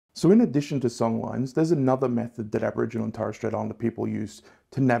So in addition to songlines, there's another method that Aboriginal and Torres Strait Islander people use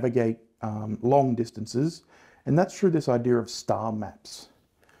to navigate long distances, and that's through this idea of star maps.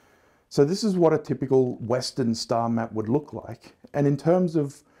 So this is what a typical Western star map would look like. And in terms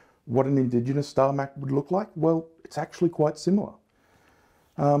of what an Indigenous star map would look like, well, it's actually quite similar.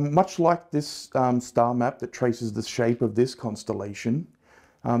 Much like this star map that traces the shape of this constellation,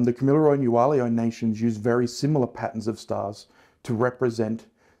 the Kamilaroi and Uwalio nations use very similar patterns of stars to represent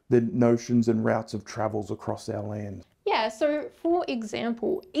the notions and routes of travels across our land. Yeah, so for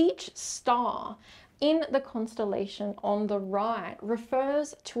example, each star in the constellation on the right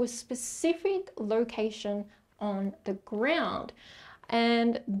refers to a specific location on the ground.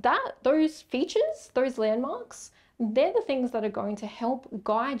 And those features, those landmarks, they're the things that are going to help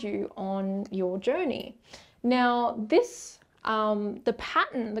guide you on your journey. Now, this, the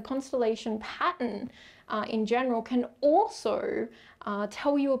pattern, the constellation pattern in general can also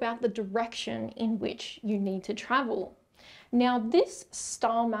tell you about the direction in which you need to travel. Now, this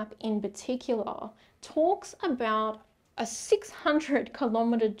star map in particular talks about a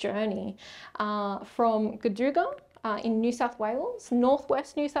 600-kilometre journey from Gaduga in New South Wales,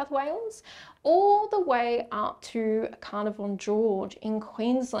 northwest New South Wales, all the way up to Carnarvon Gorge in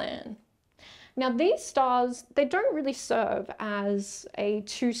Queensland. Now, these stars, they don't really serve as a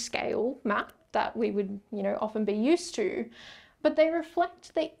to-scale map that we would, often be used to, but they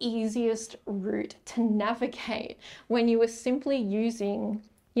reflect the easiest route to navigate when you are simply using,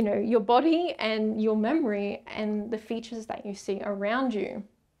 your body and your memory and the features that you see around you.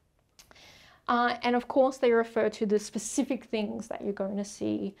 And of course, they refer to the specific things that you're going to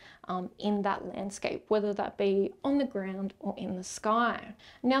see in that landscape, whether that be on the ground or in the sky.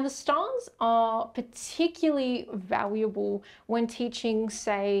 Now, the stars are particularly valuable when teaching,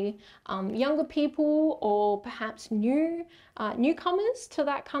 say, younger people or perhaps newcomers to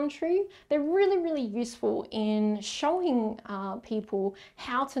that country. They're really, really useful in showing people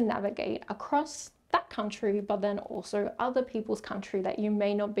how to navigate across that country, but then also other people's country that you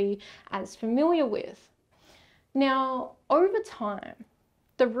may not be as familiar with. Now, over time,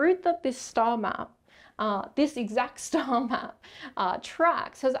 the route that this star map, this exact star map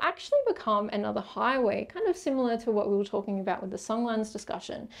tracks has actually become another highway, kind of similar to what we were talking about with the songlines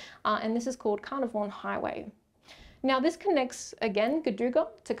discussion, and this is called Carnarvon Highway. Now, this connects, again, Gaduga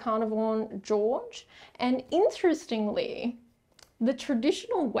to Carnarvon Gorge, and interestingly, the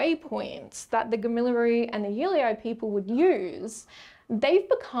traditional waypoints that the Kamilaroi and the Uwalio people would use, they've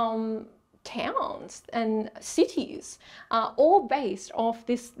become towns and cities, all based off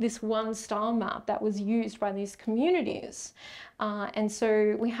this one star map that was used by these communities. And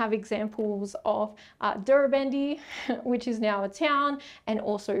so we have examples of Durrabandi, which is now a town, and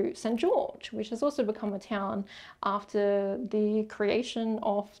also St. George, which has also become a town after the creation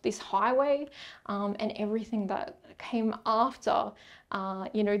of this highway and everything that came after,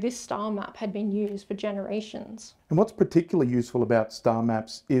 this star map had been used for generations. And what's particularly useful about star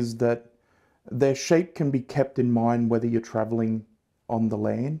maps is that their shape can be kept in mind whether you're traveling on the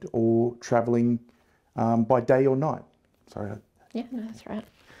land or traveling by day or night. Sorry. Yeah, no, that's right.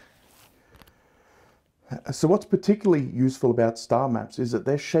 So what's particularly useful about star maps is that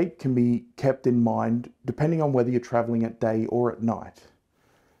their shape can be kept in mind depending on whether you're traveling at day or at night,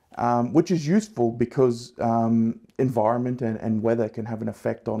 which is useful because environment and weather can have an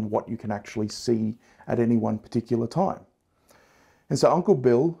effect on what you can actually see at any one particular time. And so Uncle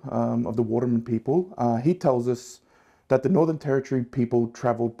Bill of the Waterman people, he tells us that the Northern Territory people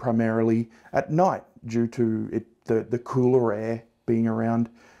travelled primarily at night due to the cooler air being around,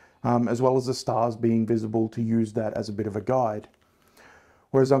 as well as the stars being visible to use that as a bit of a guide.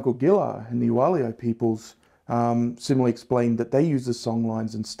 Whereas Uncle Gilla and the Uwalio peoples similarly explained that they use the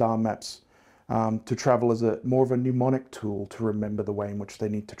songlines and star maps to travel as more of a mnemonic tool to remember the way in which they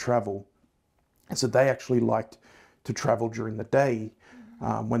need to travel. And so they actually liked to travel during the day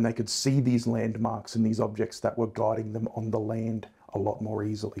when they could see these landmarks and these objects that were guiding them on the land a lot more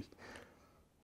easily.